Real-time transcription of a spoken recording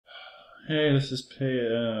Hey, this is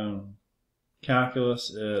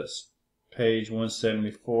Calculus. It's page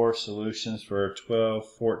 174, solutions for 12,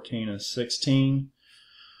 14, and 16.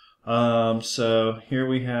 So here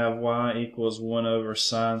we have y equals 1 over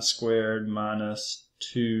sine squared minus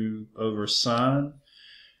 2 over sine.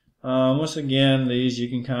 Once again, these you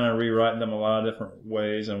can kind of rewrite them a lot of different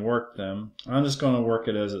ways and work them. I'm just going to work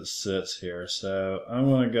it as it sits here. So I'm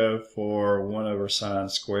going to go for 1 over sine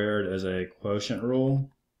squared as a quotient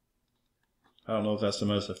rule. I don't know if that's the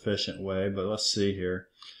most efficient way, but let's see here.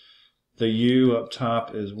 The u up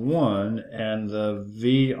top is 1, and the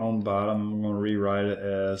v on bottom, I'm going to rewrite it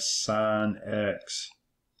as sine x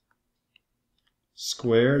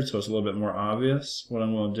squared, so it's a little bit more obvious what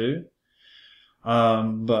I'm going to do.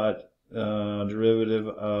 Derivative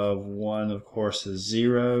of 1, of course, is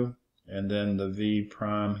 0, and then the v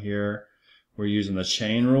prime here, we're using the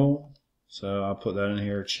chain rule. So I'll put that in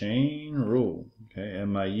here, chain rule. Okay,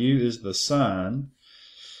 and my u is the sine.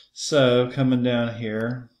 So coming down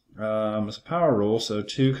here, it's a power rule, so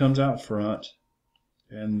 2 comes out front,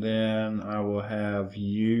 and then I will have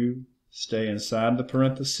u stay inside the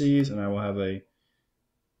parentheses, and I will have a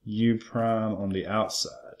u prime on the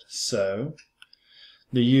outside. So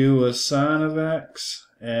the u was sine of x,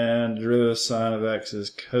 and the derivative of sine of x is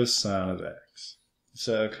cosine of x.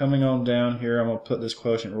 So coming on down here, I'm going to put this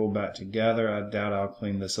quotient rule back together. I doubt I'll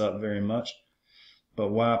clean this up very much.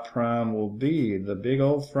 But y prime will be the big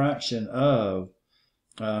old fraction of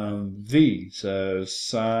v. So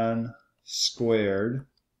sine squared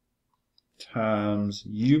times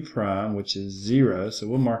u prime, which is 0. So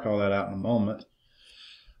we'll mark all that out in a moment.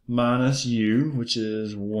 Minus u, which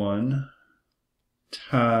is 1,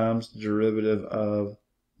 times the derivative of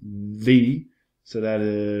v. So that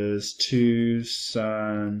is 2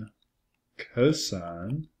 sine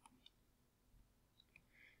cosine.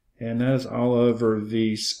 And that is all over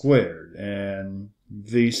v squared. And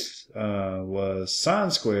v was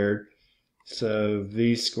sine squared, so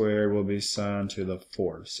v squared will be sine to the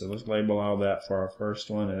 4th. So let's label all that for our first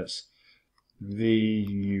one. It's v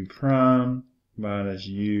u prime minus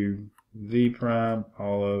u v prime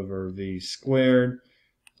all over v squared.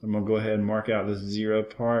 I'm going to go ahead and mark out this 0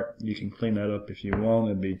 part. You can clean that up if you want.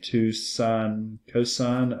 It'd be 2 sine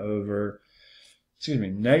cosine over,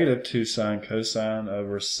 negative 2 sine cosine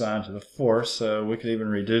over sine to the 4th. So we could even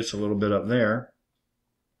reduce a little bit up there.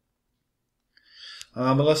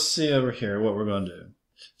 But let's see over here what we're going to do.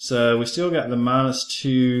 So we still got the minus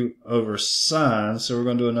 2 over sine, so we're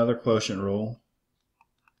going to do another quotient rule.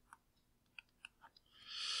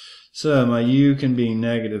 So my u can be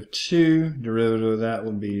negative 2, derivative of that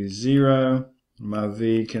will be 0. My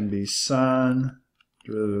v can be sine,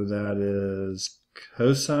 derivative of that is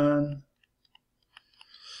cosine.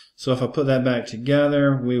 So if I put that back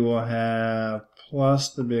together, we will have plus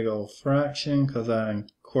the big old fraction because I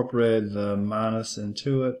incorporated the minus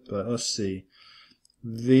into it. But let's see,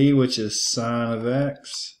 v, which is sine of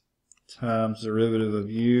x, times derivative of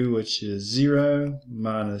u, which is 0,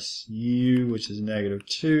 minus u, which is negative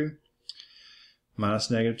 2,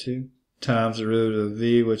 minus negative 2, times the derivative of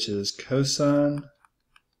v, which is cosine,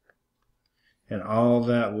 and all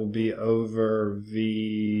that will be over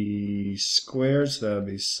v squared, so that would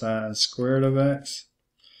be sine squared of x.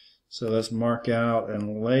 So let's mark out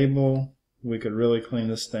and label. We could really clean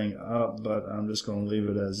this thing up, but I'm just going to leave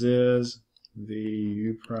it as is. v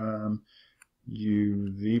u prime,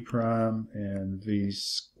 u v prime, and v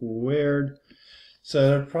squared. So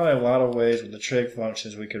there are probably a lot of ways with the trig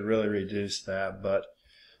functions we could really reduce that, but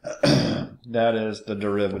that is the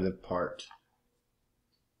derivative part.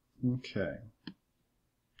 Okay,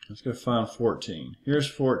 let's go find 14. Here's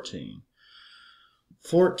 14.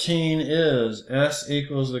 14 is s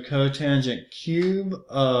equals the cotangent cube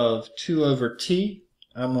of 2 over t.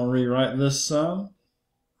 I'm going to rewrite this sum.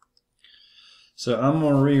 So I'm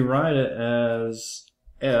going to rewrite it as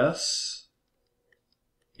s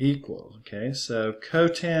equals, okay, so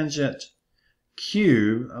cotangent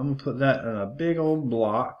cube, I'm going to put that in a big old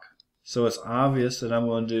block, so it's obvious that I'm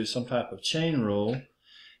going to do some type of chain rule,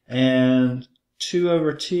 and 2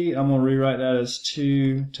 over t, I'm going to rewrite that as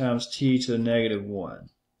 2 times t to the negative 1.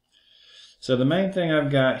 So the main thing I've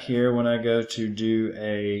got here when I go to do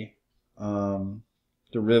a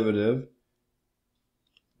derivative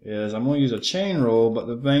is I'm going to use a chain rule, but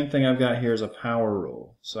the main thing I've got here is a power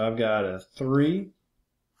rule. So I've got a 3,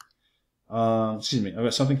 I've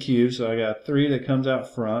got something cubed, so I got 3 that comes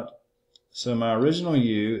out front. So my original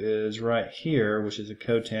u is right here, which is a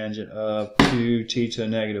cotangent of 2t to the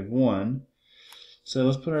negative 1. So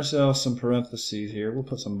let's put ourselves some parentheses here. We'll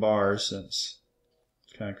put some bars since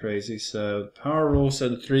it's kind of crazy. So the power rule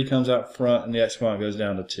said the 3 comes out front and the exponent goes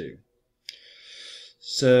down to 2.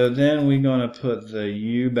 So then we're going to put the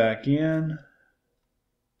u back in,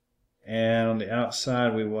 and on the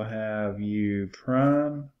outside we will have u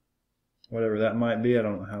prime, whatever that might be. I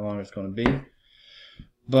don't know how long it's going to be,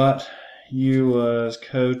 but u was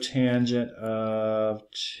cotangent of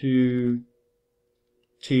 2t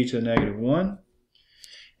to the negative 1.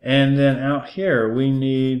 And then out here we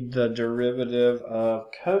need the derivative of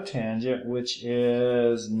cotangent, which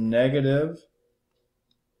is negative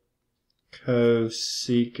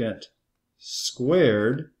cosecant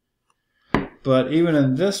squared. But even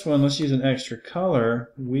in this one, let's use an extra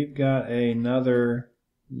color. We've got another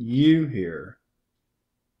u here.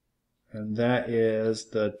 And that is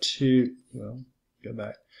the 2t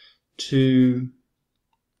to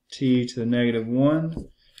the negative 1.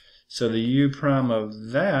 So the u prime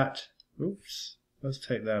of that, oops, let's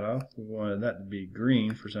take that off. We wanted that to be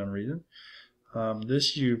green for some reason.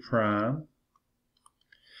 This u prime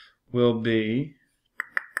will be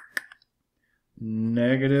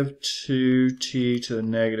negative 2t to the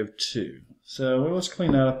negative 2. So let's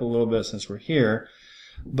clean that up a little bit since we're here.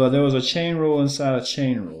 But there was a chain rule inside a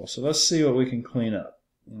chain rule. So let's see what we can clean up.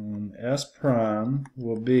 S prime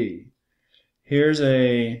will be, here's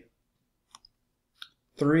a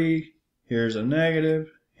 3, here's a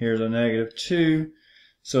negative 2.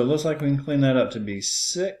 So it looks like we can clean that up to be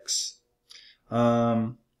 6.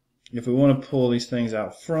 If we want to pull these things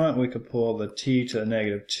out front, we could pull the t to the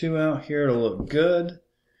negative 2 out here to look good.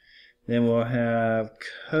 Then we'll have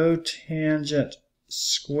cotangent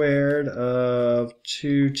squared of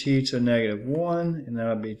 2t to the negative 1, and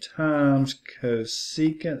that'll be times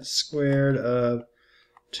cosecant squared of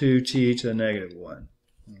 2t to the negative 1.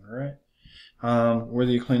 Alright.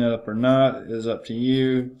 Whether you clean that up or not is up to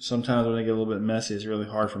you. Sometimes when they get a little bit messy, it's really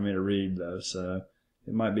hard for me to read though, so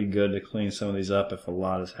it might be good to clean some of these up if a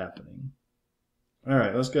lot is happening.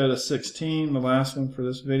 Alright, let's go to 16, the last one for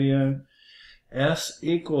this video. S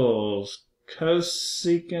equals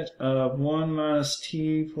cosecant of 1 minus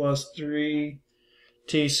t plus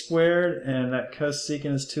 3t squared, and that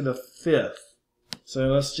cosecant is to the 5th. So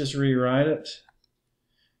let's just rewrite it.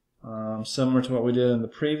 Similar to what we did in the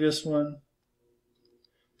previous one.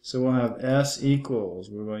 So we'll have S equals,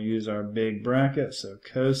 we're going to use our big bracket, so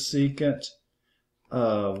cosecant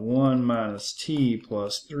of 1 minus t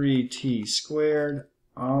plus 3t squared,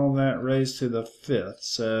 all that raised to the 5th.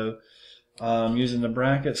 So using the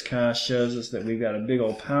brackets kind of shows us that we've got a big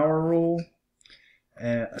old power rule,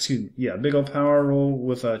 and big old power rule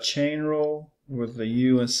with a chain rule, with the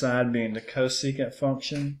u inside being the cosecant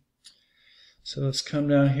function. So let's come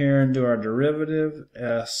down here and do our derivative.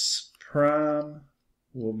 S prime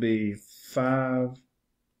will be 5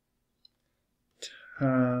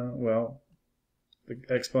 times, well, the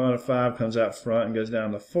exponent of 5 comes out front and goes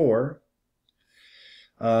down to 4.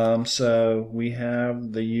 So we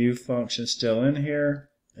have the u function still in here,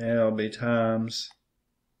 and it'll be times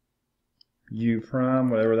u prime,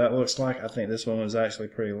 whatever that looks like. I think this one was actually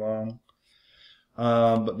pretty long.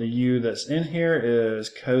 But the u that's in here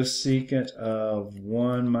is cosecant of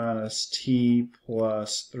 1 minus t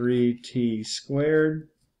plus 3t squared.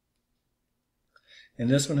 And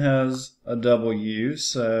this one has a double u,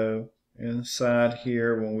 so inside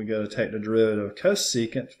here, when we go to take the derivative of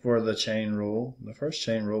cosecant for the chain rule, the first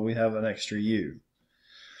chain rule, we have an extra u.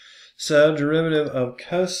 So derivative of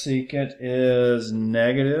cosecant is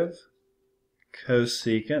negative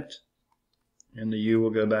cosecant, and the u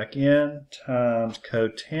will go back in, times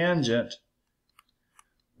cotangent,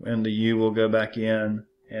 and the u will go back in,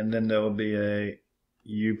 and then there will be a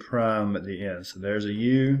u prime at the end. So there's a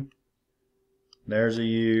u, there's a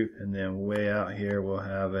u, and then way out here we'll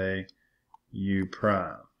have a u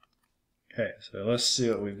prime. Okay, so let's see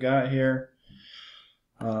what we've got here.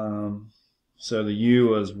 So the u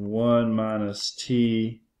was 1 minus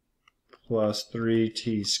t plus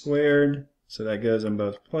 3t squared, so that goes in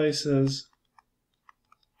both places.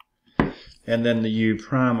 And then the u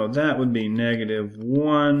prime of that would be negative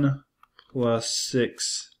 1 plus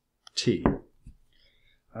 6t.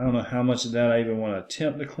 I don't know how much of that I even want to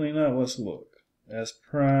attempt to clean up. Let's look. S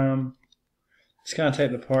prime. Let's kind of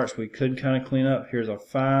take the parts we could kind of clean up. Here's a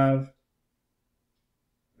 5.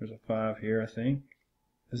 There's a 5 here, I think.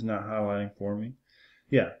 It's not highlighting for me.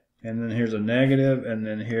 Yeah. And then here's a negative, and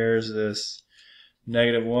then here's this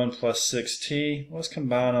negative 1 plus 6t. Let's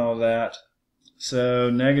combine all that. So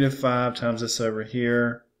negative 5 times this over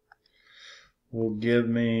here will give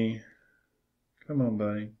me, come on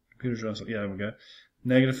buddy, computer's running, yeah, there we go.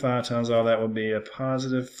 Negative 5 times all that would be a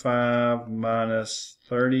positive 5 minus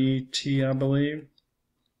 30t, I believe.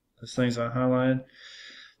 Those things I highlighted.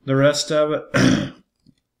 The rest of it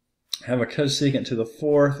have a cosecant to the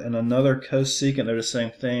fourth and another cosecant. They're the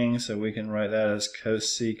same thing, so we can write that as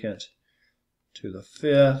cosecant to the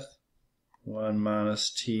fifth. 1 minus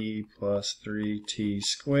t plus 3t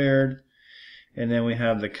squared. And then we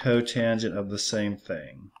have the cotangent of the same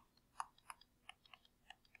thing.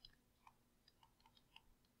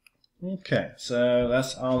 Okay, so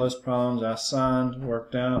that's all those problems I assigned,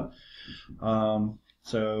 worked out.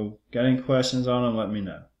 So, got any questions on them, let me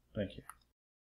know. Thank you.